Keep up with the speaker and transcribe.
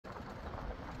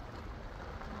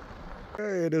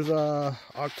Okay, it is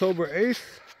October 8th.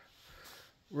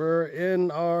 We're in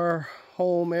our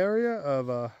home area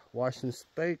of Washington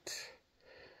State.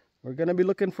 We're going to be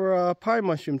looking for a pie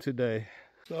mushroom today.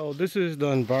 So this is the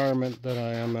environment that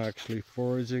I am actually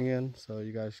foraging in, so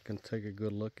you guys can take a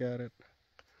good look at it.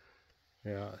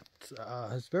 Yeah,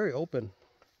 it's very open.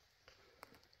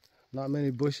 Not many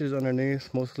bushes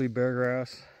underneath, mostly bare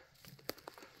grass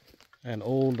and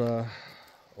old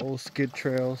skid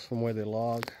trails from where they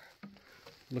log.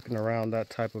 Looking around that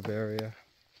type of area.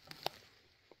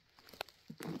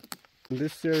 In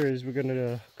this series, we're going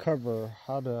to cover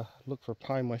how to look for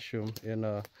pine mushroom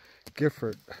in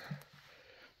Gifford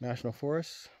National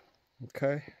Forest.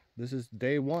 Okay, this is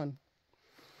day 1,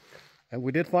 and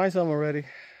we did find some already.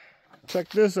 Check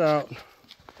this out.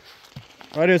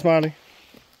 Right here, Smiley.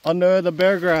 Under the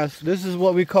bare grass. This is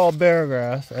what we call bare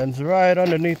grass, and it's right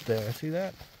underneath there. See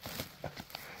that?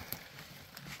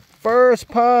 First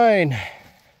pine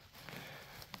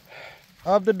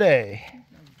of the day.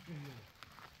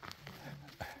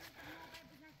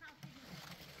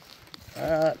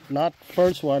 Not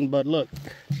first one, but look.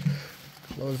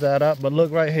 Close that up, but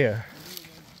look right here.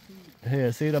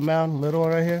 Here, see the mound, little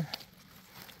one right here?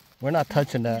 We're not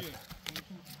touching that.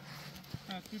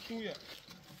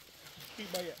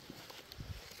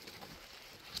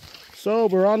 So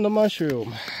we're on the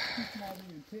mushroom.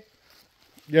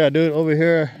 Yeah, dude, over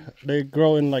here they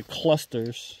grow in like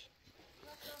clusters.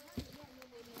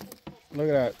 Look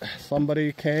at that.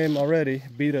 Somebody came already,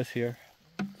 beat us here.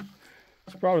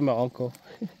 It's probably my uncle.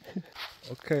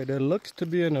 Okay, there looks to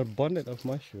be an abundance of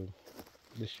mushroom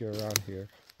this year around here.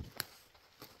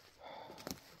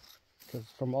 Because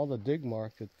from all the dig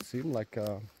marks, it seemed like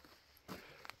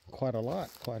quite a lot,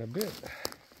 quite a bit.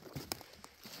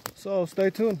 So stay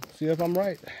tuned, see if I'm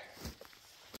right.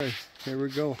 Okay, here we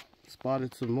go.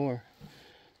 Spotted some more.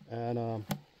 And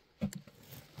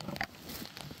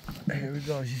here we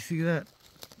go. You see that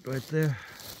right there?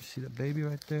 You see the baby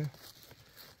right there?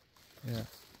 Yeah.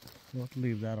 We'll have to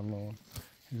leave that alone.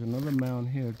 There's another mound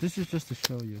here. This is just to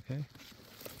show you, okay?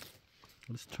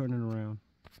 Let's turn it around.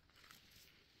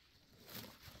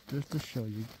 Just to show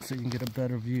you, so you can get a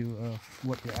better view of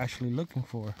what you're actually looking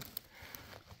for.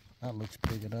 That looks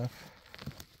big enough.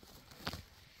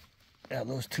 Yeah,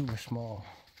 those two were small.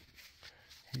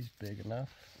 He's big enough.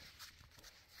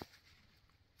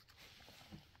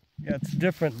 Yeah, it's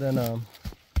different than a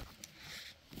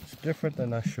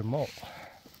chamois.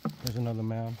 There's another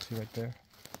mound. See right there?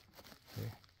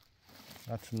 See?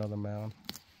 That's another mound.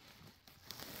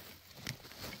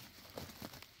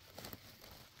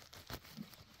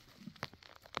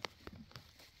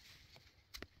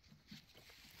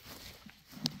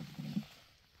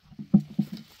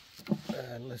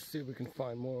 And let's see if we can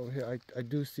find more over here. I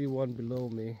do see one below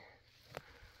me,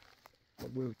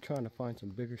 but we're trying to find some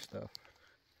bigger stuff.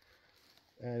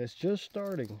 And it's just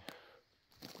starting.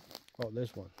 Oh,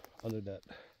 there's one under that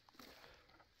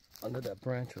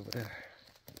branch over there.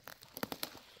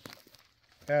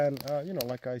 And you know,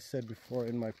 like I said before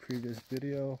in my previous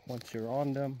video, once you're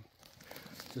on them,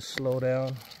 just slow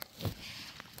down.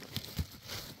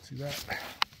 See that?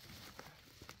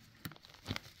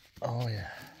 Oh yeah.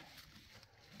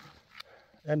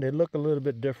 And they look a little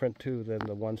bit different too than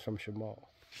the ones from chamois.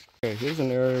 Okay, here's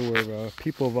an area where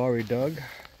people have already dug.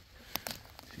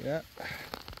 See that?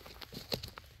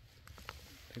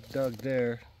 They dug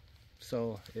there,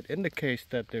 so it indicates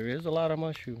that there is a lot of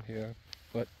mushroom here,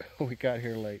 but we got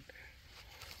here late.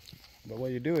 But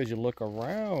what you do is you look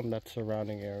around that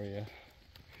surrounding area.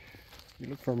 You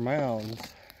look for mounds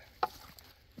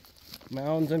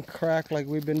and crack like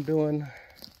we've been doing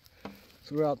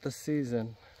throughout the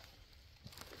season.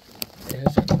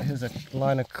 Here's a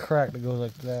line of crack that goes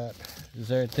like that. Is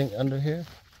there anything under here?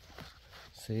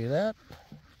 See that?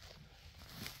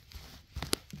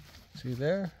 See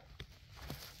there?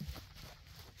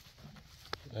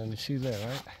 And you see there,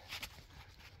 right?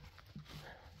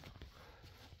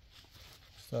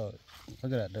 So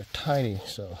look at that, they're tiny,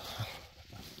 so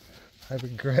I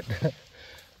regret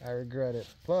it.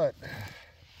 But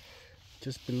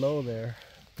just below there,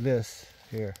 this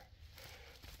here,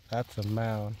 that's a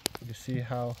mound. You see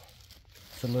how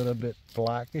it's a little bit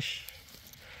blackish?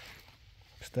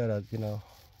 Instead of, you know,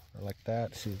 like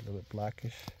that, see, a little bit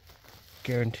blackish.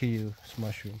 Guarantee you it's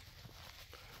mushroom.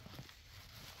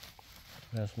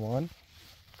 That's one.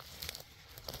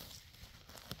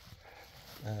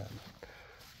 And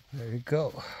there you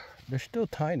go. They're still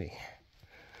tiny.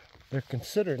 They're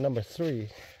considered number 3,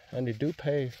 and they do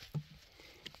pay.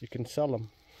 You can sell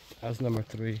them as number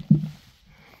 3.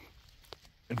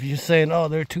 If you're saying, oh,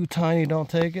 they're too tiny, don't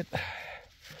take it,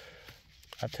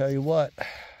 I tell you what,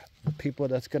 the people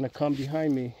that's gonna come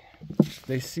behind me,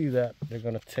 they see that, they're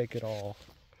gonna take it all.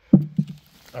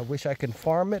 I wish I can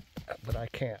farm it, but I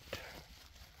can't.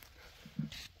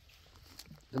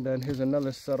 And then here's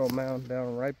another subtle mound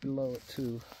down right below it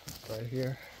too, right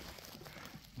here.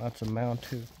 That's a mound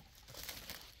too.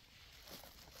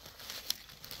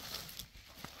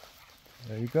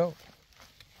 There you go.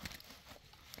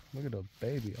 Look at the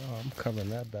baby. Oh, I'm covering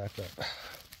that back up.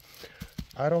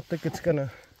 I don't think it's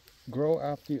gonna grow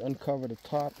after you uncover the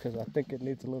top, because I think it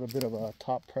needs a little bit of a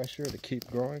top pressure to keep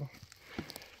growing.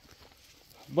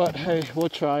 But hey, we'll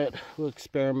try it. We'll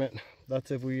experiment.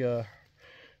 That's if we're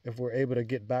able to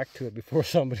get back to it before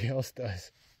somebody else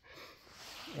does.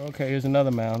 Okay, here's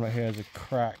another mound right here. There's a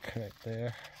crack right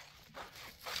there.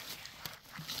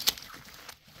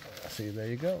 See, there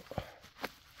you go.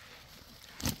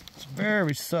 It's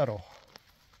very subtle.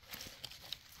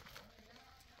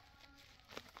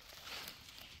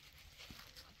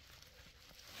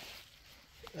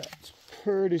 That's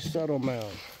pretty subtle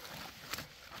mound.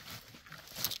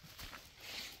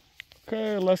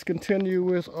 Okay, let's continue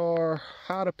with our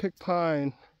how to pick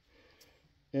pine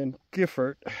in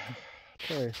Gifford.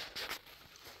 Okay,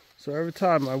 so every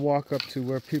time I walk up to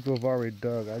where people have already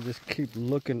dug, I just keep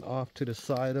looking off to the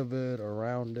side of it,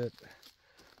 around it.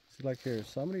 See, like here,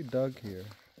 somebody dug here,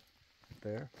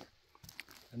 there,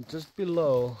 and just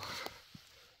below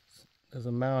there's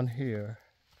a mound here,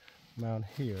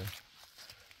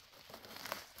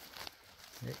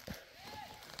 Okay.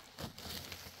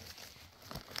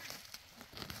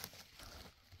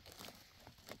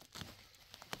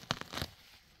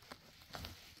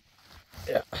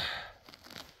 Yeah.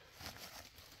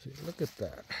 See, look at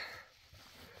that.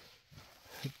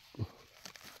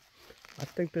 I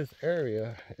think this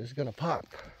area is gonna pop.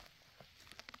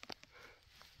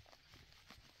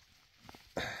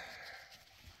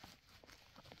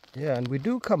 Yeah, and we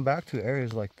do come back to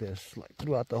areas like this, like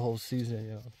throughout the whole season,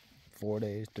 you know, 4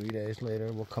 days, 3 days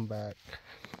later, we'll come back.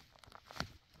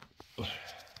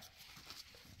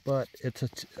 But it's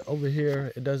over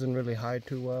here, it doesn't really hide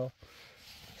too well.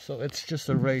 So it's just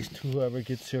a race to whoever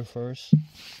gets here first.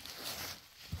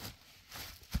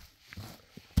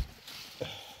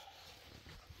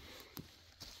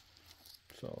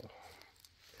 So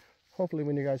hopefully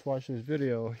when you guys watch this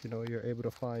video, you know, you're able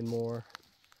to find more.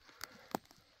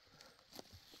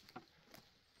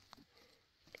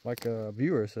 Like a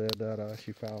viewer said that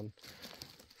she found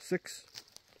 6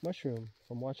 mushrooms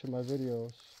from watching my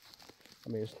videos. I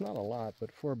mean, it's not a lot,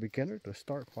 but for a beginner to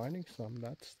start finding some,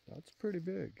 that's pretty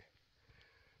big.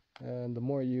 And the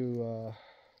more you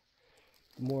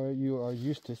are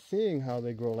used to seeing how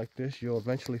they grow like this, you'll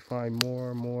eventually find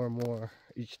more and more and more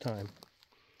each time.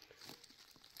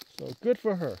 So good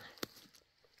for her.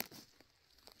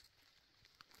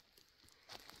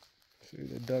 See,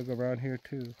 they dug around here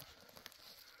too.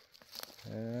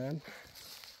 And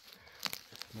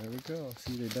there we go.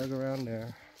 See, they dug around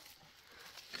there.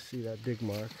 See that dig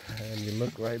mark, and you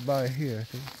look right by here.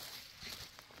 See?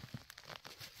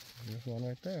 There's one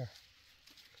right there.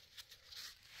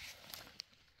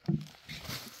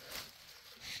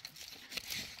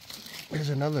 There's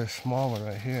another small one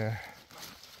right here.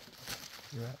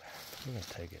 Yeah, I'm gonna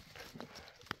take it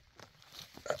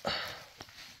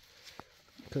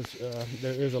because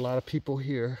there is a lot of people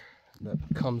here that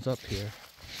comes up here.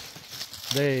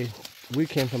 We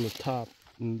came from the top,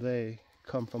 and they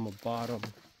come from the bottom,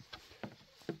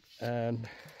 and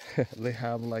they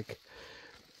have like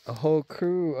a whole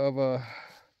crew of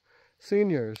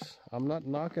seniors. I'm not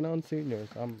knocking on seniors.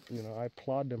 I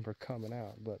applaud them for coming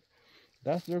out, but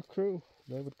that's their crew.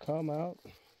 They would come out,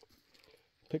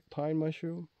 pick pine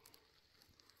mushroom,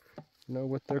 you know,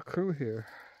 with their crew here.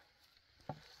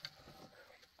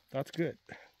 That's good.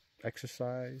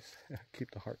 Exercise,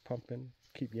 keep the heart pumping,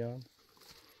 keep young.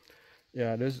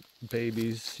 Yeah, there's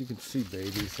babies. You can see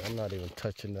babies. I'm not even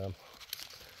touching them.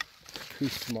 Too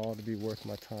small to be worth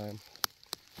my time.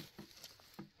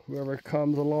 Whoever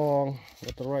comes along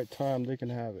at the right time, they can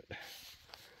have it.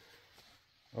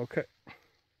 Okay,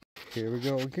 here we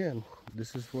go again.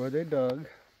 This is where they dug.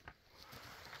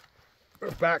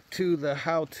 We're back to the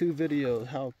how-to video,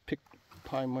 how to pick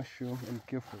pine mushroom in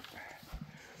Gifford.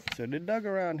 So they dug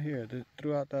around here,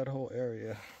 throughout that whole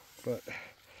area, but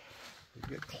you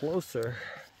get closer,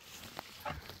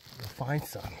 you'll find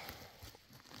some.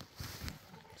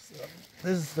 So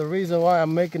this is the reason why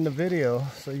I'm making the video,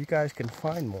 so you guys can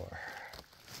find more.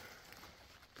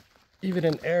 Even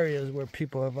in areas where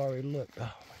people have already looked. Oh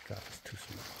my God, it's too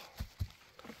small.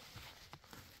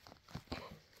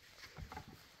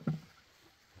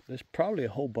 There's probably a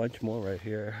whole bunch more right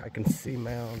here. I can see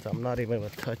mounds. I'm not even gonna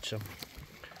touch them.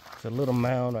 It's a little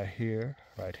mound right here,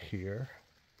 right here,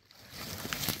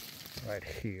 right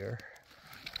here,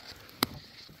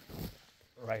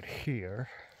 right here,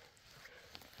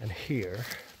 and here.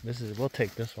 We'll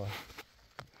take this one.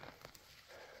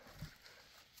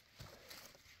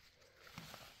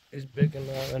 It's big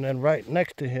enough. And then right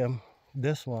next to him,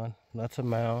 this one, that's a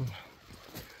mound.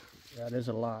 Yeah, there's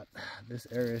a lot. This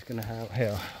area is gonna have,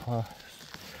 hell,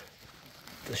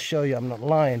 to show you I'm not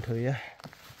lying to you.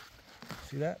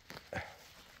 See that?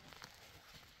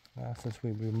 Since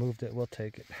we removed it, we'll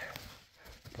take it.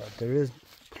 But there is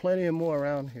plenty more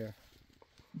around here.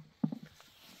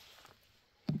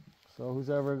 So who's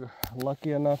ever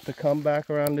lucky enough to come back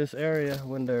around this area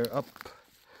when they're up,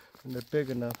 when they're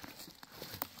big enough,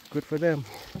 good for them.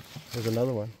 There's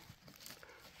another one.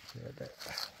 Right there.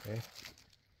 Okay.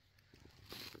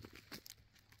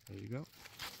 There you go.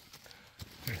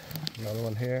 Another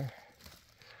one here.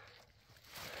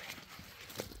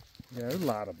 Yeah, there's a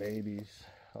lot of babies.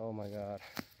 Oh my God.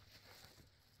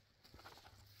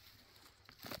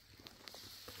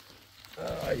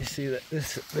 Oh, you see that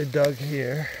they dug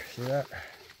here. See that?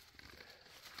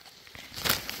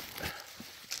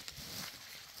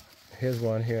 Here's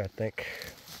one here, I think.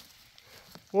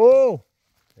 Whoa!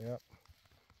 Yep.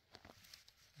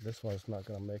 This one's not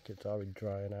gonna make it. It's already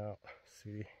drying out.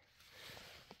 See?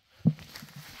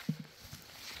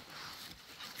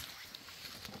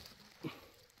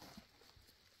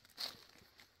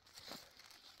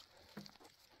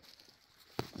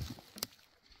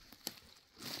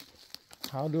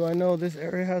 How do I know this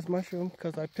area has mushrooms?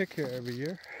 Because I pick here every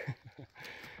year.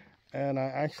 And I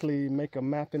actually make a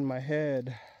map in my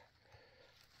head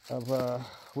of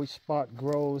which spot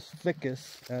grows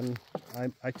thickest, and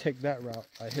I take that route.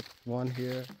 I hit one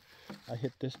here, I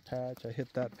hit this patch, I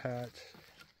hit that patch,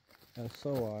 and so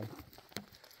on.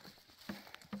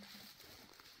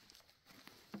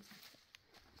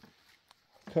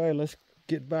 Okay, let's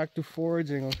get back to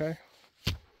foraging, okay?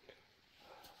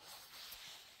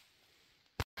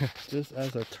 Just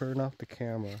as I turn off the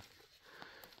camera,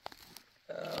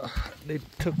 they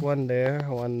took one there,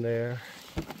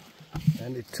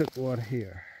 and they took one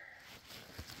here.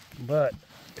 But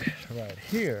right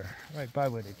here, right by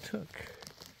where they took,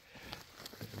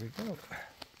 there we go.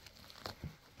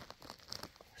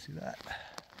 See that?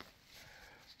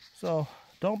 So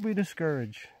don't be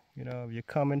discouraged. You know, if you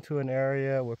come into an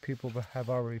area where people have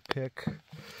already picked,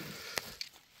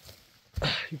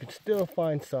 you can still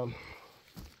find some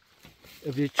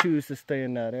if you choose to stay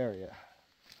in that area.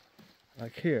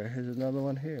 Like here, here's another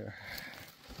one here.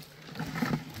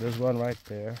 There's one right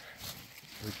there.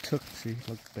 We took, see,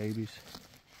 look, babies.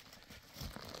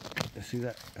 You see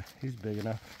that? He's big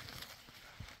enough.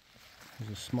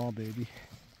 He's a small baby.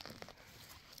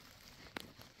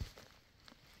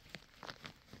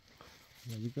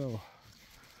 There we go.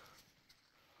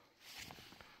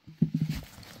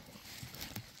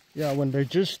 Yeah, when they're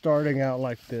just starting out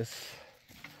like this,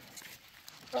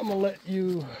 I'm gonna let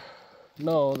you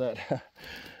know that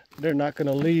they're not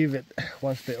gonna leave it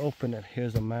once they open it.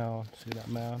 Here's a mound. See that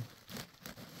mound?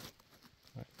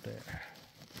 Right there.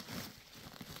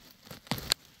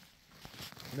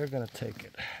 They're gonna take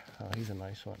it. Oh, he's a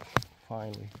nice one.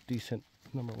 Finally, decent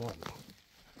number one.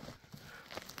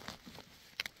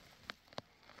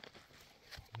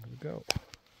 There we go.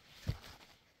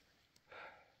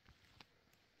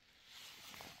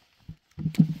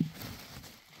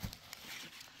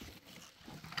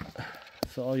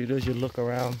 So all you do is you look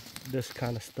around this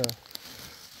kind of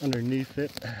stuff, underneath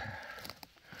it,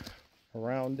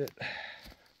 around it.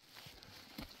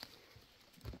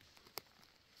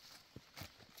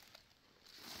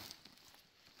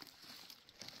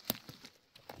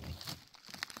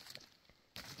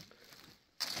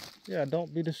 Yeah,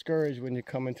 don't be discouraged when you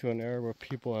come into an area where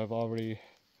people have already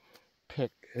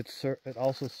picked. It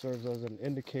also serves as an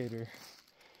indicator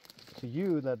to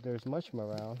you that there's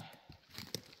mushroom around.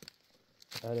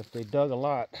 And if they dug a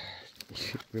lot,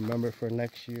 remember for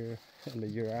next year and the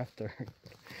year after,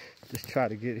 just try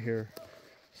to get here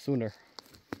sooner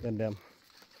than them.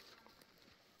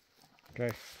 Okay,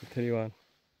 continue on.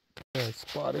 I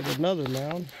spotted another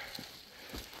mound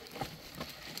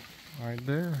right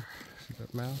there. See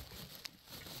that mound?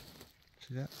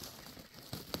 See that?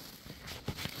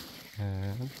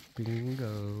 And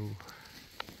bingo.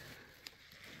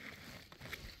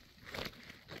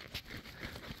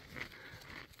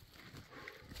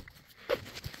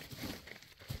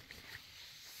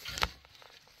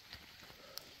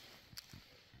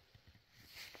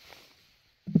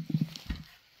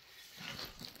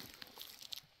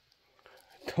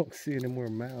 Don't see any more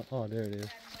mounds. Oh, there it is.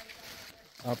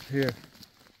 Up here.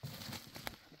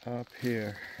 up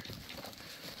here.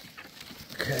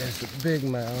 Okay, it's a big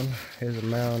mound. Here's a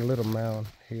mound, little mound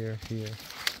here, here.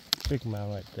 Big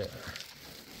mound right there.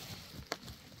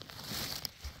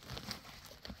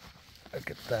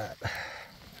 Look at that.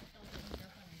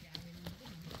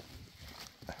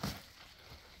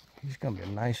 He's gonna be a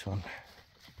nice one.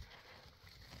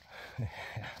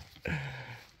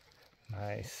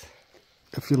 Nice.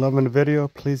 If you're loving the video,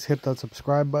 please hit that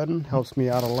subscribe button. Helps me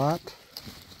out a lot.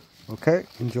 Okay,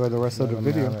 enjoy the rest of the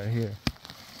video. Right here.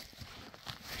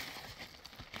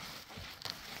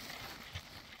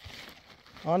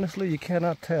 Honestly, you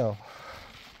cannot tell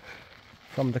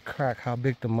from the crack how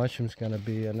big the mushroom's gonna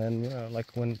be, and then, you know,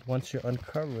 like once you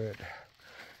uncover it,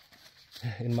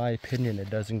 in my opinion, it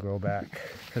doesn't grow back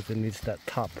because it needs that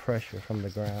top pressure from the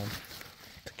ground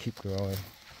to keep growing.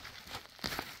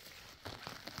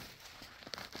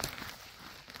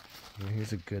 And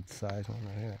here's a good size one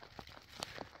right here.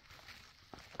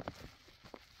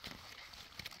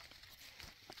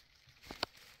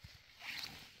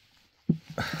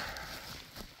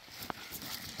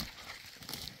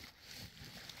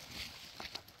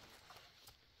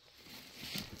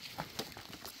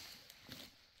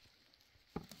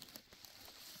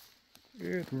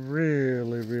 It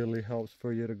really helps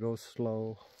for you to go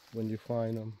slow when you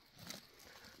find them.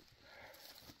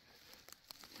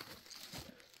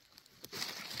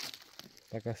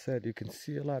 Like I said, you can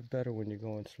see a lot better when you're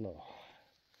going slow.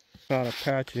 Found a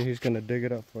patch and he's gonna dig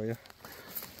it up for you.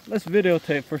 Let's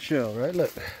videotape for show, right?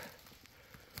 Look.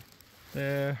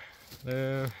 There.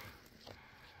 Yeah.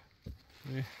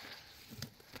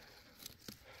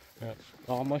 That's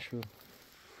all mushroom.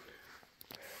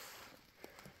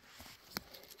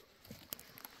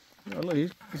 Oh, look,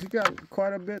 he's got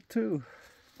quite a bit too.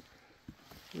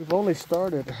 We've only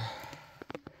started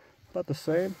about the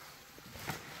same.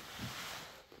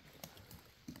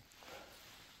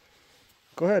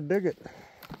 Go ahead, dig it.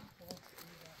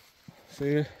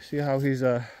 See how he's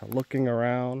looking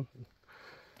around,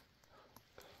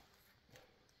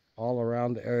 all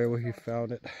around the area where he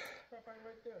found it.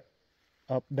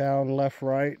 Up, down, left,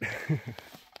 right.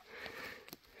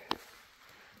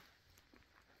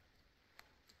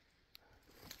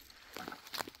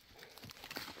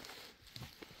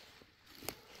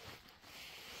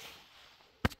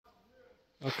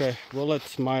 Okay, we'll let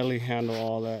Smiley handle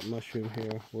all that mushroom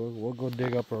here. We'll go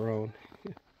dig up our own.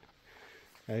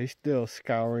 Yeah, he's still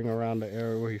scouring around the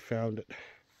area where he found it.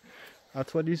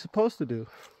 That's what he's supposed to do.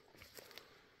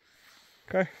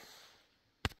 Okay.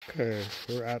 Okay,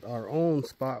 we're at our own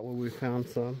spot where we found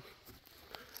some.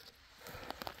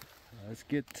 Let's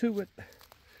get to it.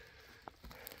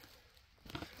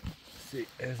 See,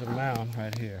 there's a mound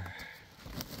right here.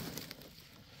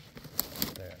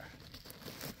 There.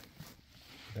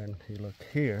 Then you look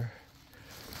here,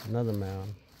 another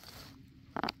mound.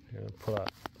 Here, pull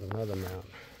out another mound.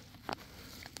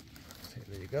 See,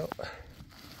 there you go.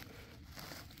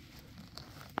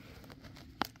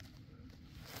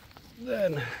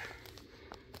 Then,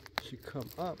 as you come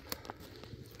up,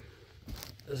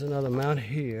 there's another mound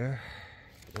here,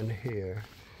 and here,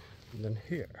 and then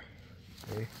here.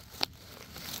 See?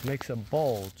 Makes a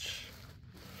bulge.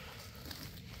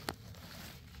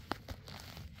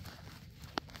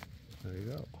 There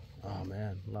you go. Oh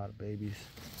man, a lot of babies.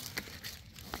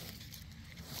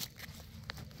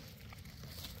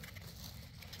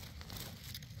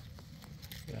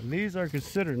 Yeah, these are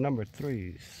considered number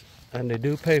 3s, and they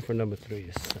do pay for number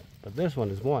 3s, but this one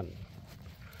is 1.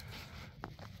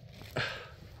 I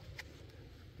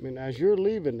mean, as you're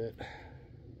leaving it,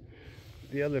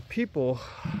 the other people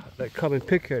that come and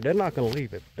pick here, they're not going to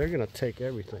leave it. They're going to take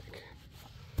everything.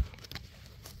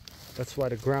 That's why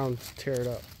the ground's teared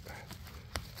up.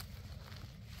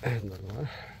 And another one.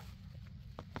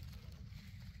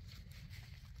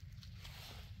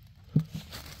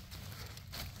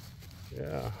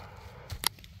 Yeah.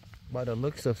 By the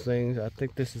looks of things, I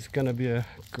think this is going to be a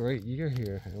great year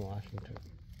here in Washington.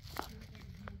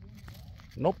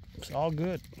 Nope, it's all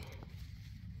good.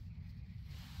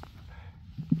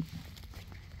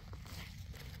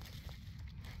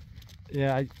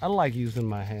 Yeah, I like using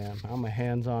my hand. I'm a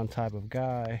hands-on type of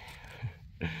guy.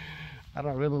 I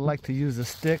don't really like to use a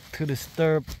stick to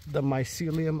disturb the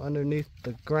mycelium underneath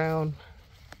the ground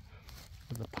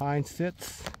where the pine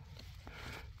sits.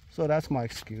 So that's my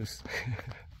excuse.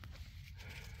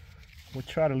 We'll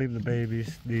try to leave the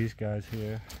babies, these guys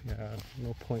here. Yeah,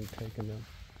 no point in taking them.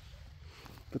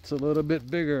 If it's a little bit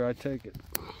bigger, I take it.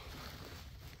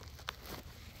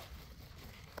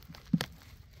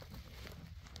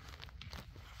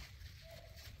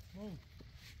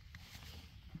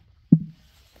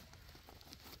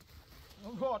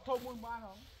 Thôi thôi muốn ba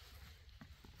không?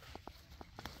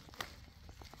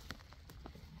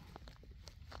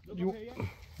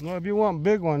 if you want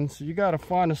big ones, you gotta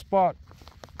find a spot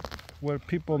where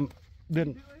people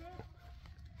didn't.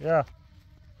 Yeah.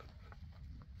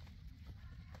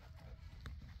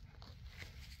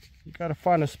 You gotta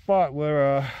find a spot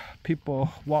where people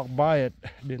walk by it,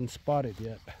 didn't spot it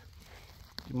yet.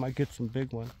 You might get some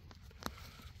big one.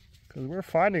 Because we're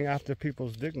finding after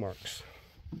people's dig marks.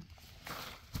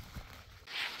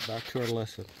 Back to our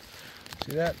lesson.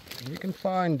 See that? You can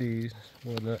find these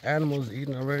where the animal's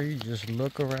eaten already. You just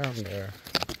look around there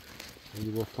and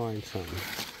you will find something.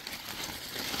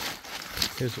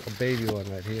 Here's a baby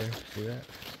one right here. See that?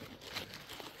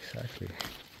 Exactly.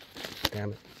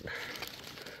 Damn it.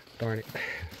 Darn it.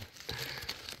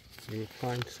 You will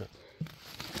find something.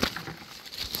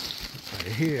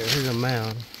 Right here, here's a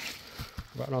mound.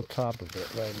 Right on top of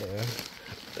it, right there.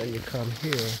 Then you come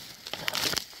here.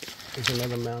 There's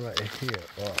another mound right here.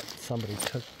 Oh, somebody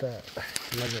took that.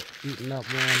 Another eaten up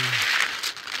one.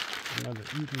 Another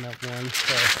eaten up one.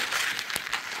 So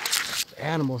the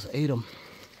animals ate them.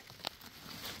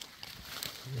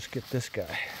 Let's get this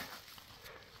guy.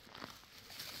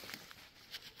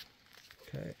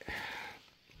 Okay.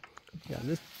 Yeah,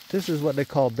 this is what they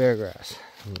call bear grass.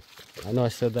 I know I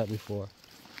said that before.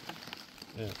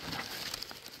 Yeah.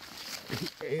 He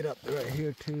ate up right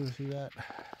here too. See that?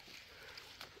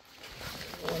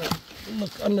 I want to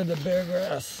look under the bear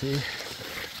grass. See?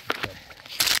 Okay.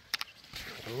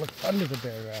 Look under the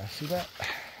bear grass. See that?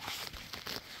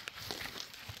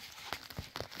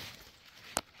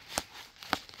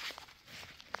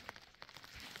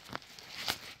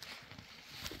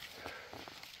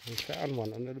 We found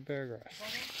one under the bear grass.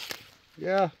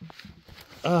 Yeah.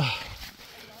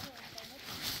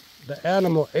 The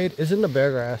animal ate. It's in the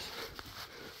bear grass.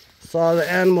 Saw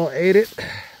the animal ate it,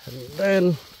 and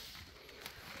then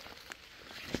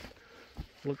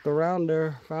looked around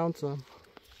there, found some.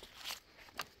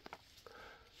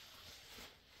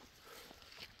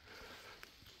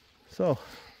 So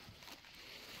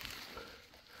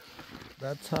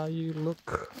that's how you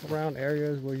look around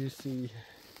areas where you see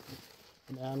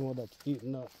an animal that's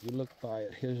eaten up. You look by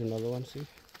it. Here's another one. See?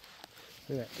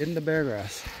 Look at that, in the bear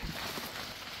grass.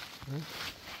 Yeah.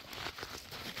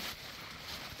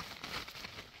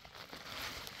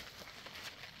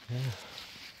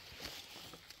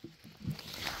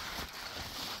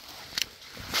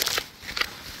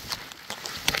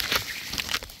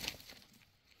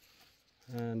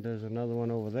 And there's another one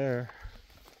over there.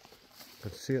 You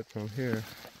can see it from here.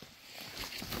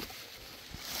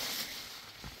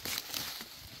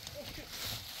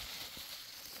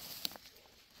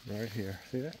 Right here.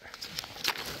 See that?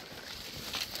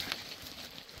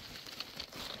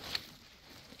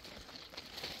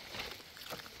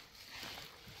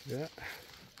 Yeah.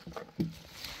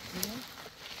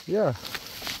 Yeah.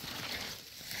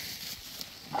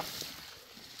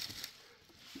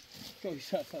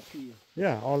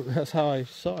 Yeah, that's how I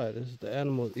saw it. Is the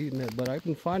animal eating it, but I've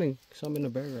been finding some in the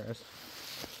bear grass.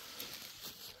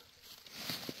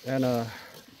 And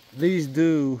these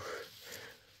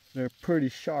they're pretty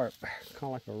sharp, kind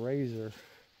of like a razor.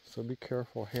 So be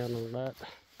careful handling that.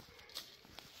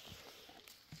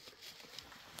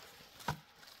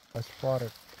 I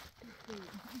spotted.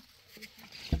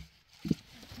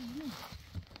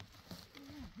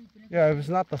 Yeah, if it's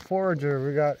not the forager,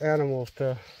 we got animals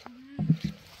to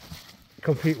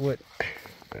compete with.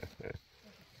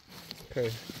 Okay,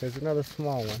 there's another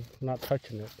small one. Not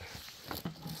touching it.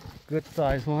 Good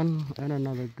size one, and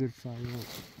another good size one.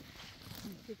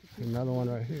 Another one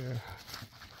right here.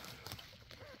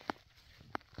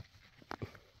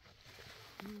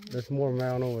 There's more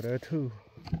mound over there too.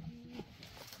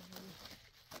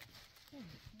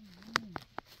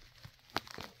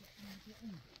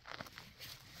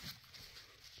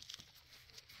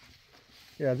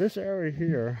 Yeah, this area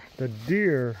here, the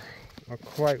deer are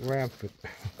quite rampant.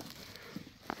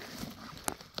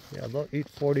 Yeah, they'll eat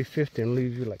 40, 50 and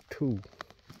leave you like 2.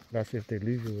 That's if they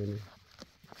leave you any.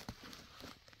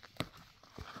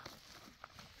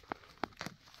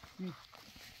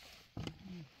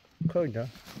 Kinda.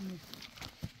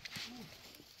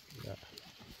 Yeah.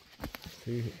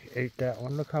 See, he ate that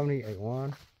one. Look how many he ate.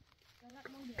 1,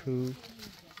 2.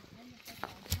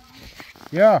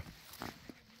 Yeah.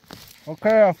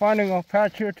 Okay, I'm finding a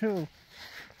patch here too.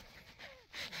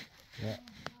 Yeah.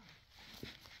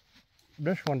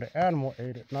 This one, the animal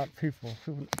ate it, not people.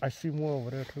 I see more over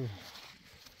there too.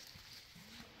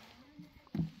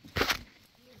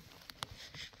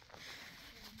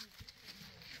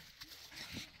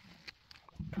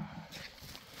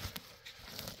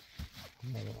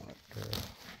 Another one up there.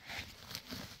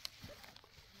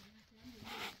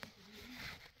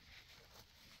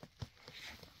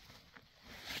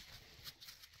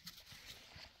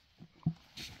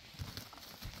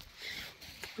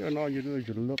 And all you do is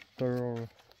you look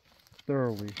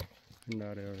thoroughly in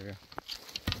that area.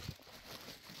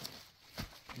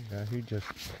 Yeah, he just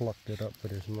plucked it up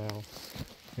with his mouth.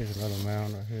 Here's another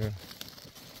mound right here.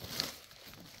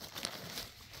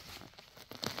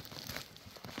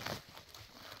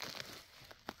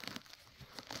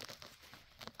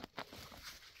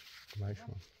 Nice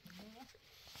one.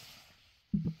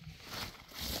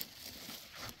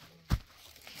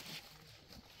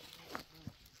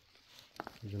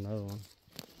 Here's another one.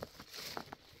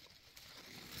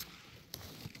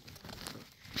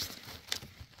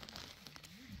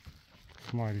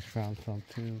 Somebody's found some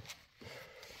too.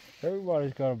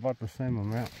 Everybody's got about the same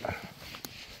amount.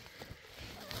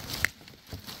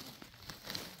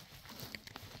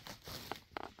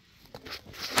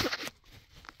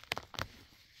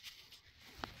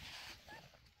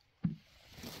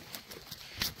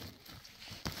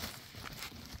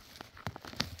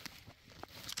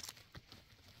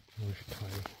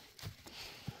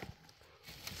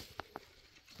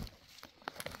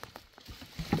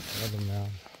 Another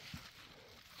mound.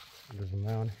 There's a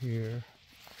mound here,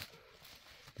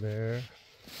 there.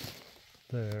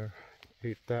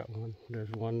 Ate that one. There's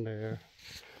one there.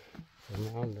 A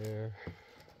mound there.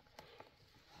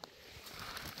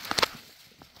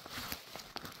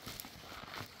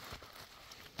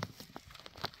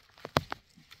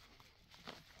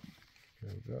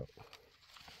 There we go.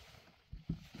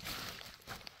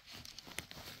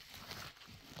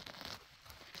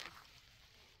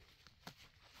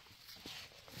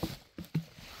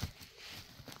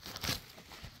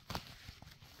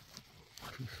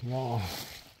 Too small.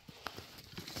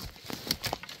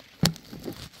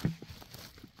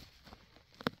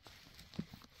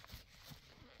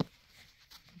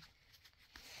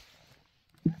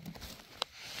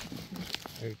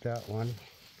 Ate that one.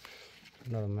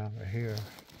 Another mound right here.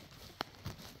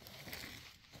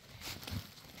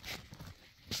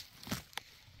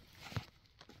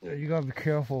 Yeah, you gotta be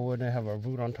careful when they have a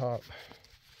root on top.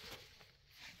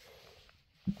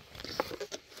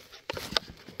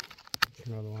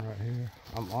 Another one right here.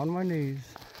 I'm on my knees.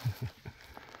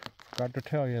 Got to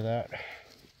tell you that.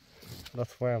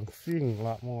 That's why I'm seeing a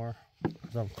lot more,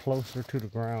 because I'm closer to the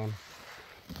ground.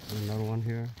 There's another one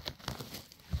here.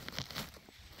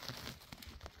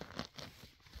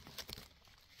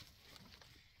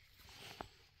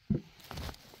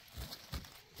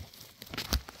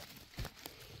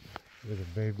 There's a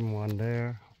baby one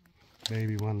there,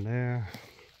 baby one there,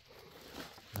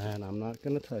 and I'm not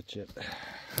gonna touch it.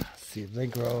 See if they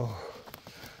grow.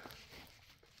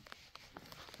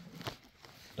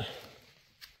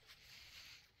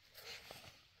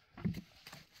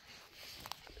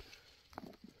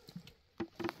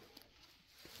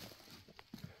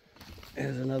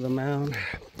 Here's another mound.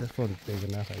 This one's big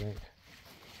enough, I think.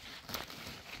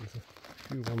 There's a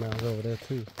few more mounds over there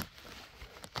too.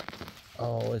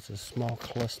 Oh, it's a small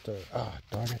cluster. Ah,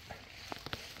 darn it.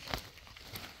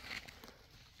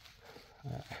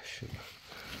 Shoot.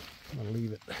 I'm gonna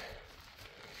leave it.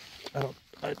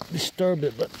 I disturbed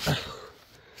it, but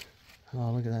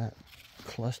oh, look at that.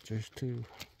 Clusters too.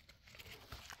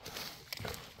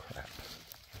 Crap.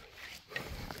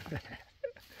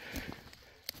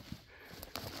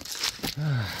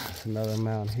 There's another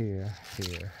mound here,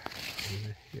 here,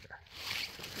 and here.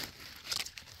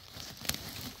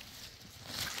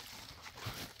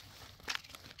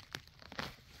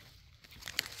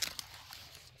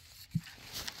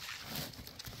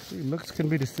 See, looks can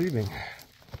be deceiving.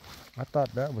 I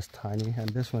thought that was tiny, and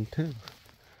this one too.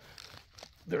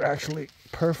 They're actually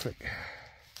perfect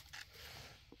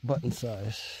button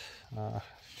size.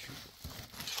 Shoot.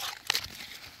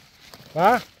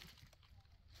 Huh?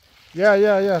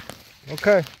 Yeah.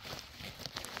 Okay.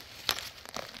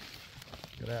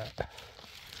 Look at that.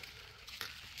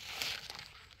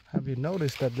 Have you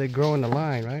noticed that they grow in a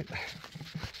line, right?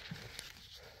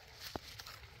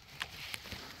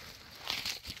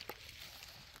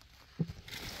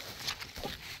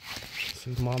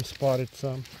 See, Mom spotted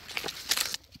some.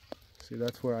 See,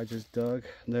 that's where I just dug.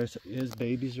 There's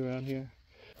babies around here.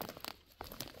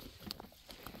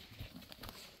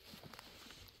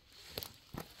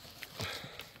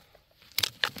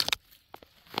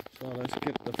 So let's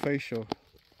get the facial.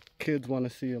 Kids want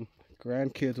to see them.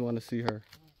 Grandkids want to see her.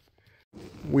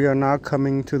 We are now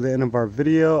coming to the end of our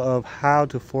video of how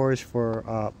to forage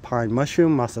for pine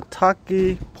mushroom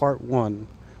Matsutake part 1.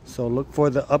 So look for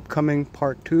the upcoming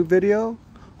part 2 video.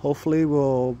 Hopefully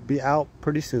we'll be out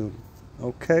pretty soon.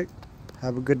 Okay,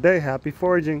 have a good day. Happy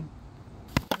foraging.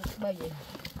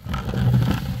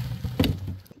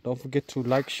 Don't forget to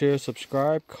like, share,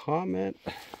 subscribe, comment.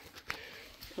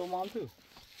 Show Mom too.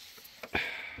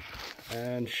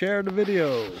 and share the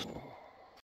video.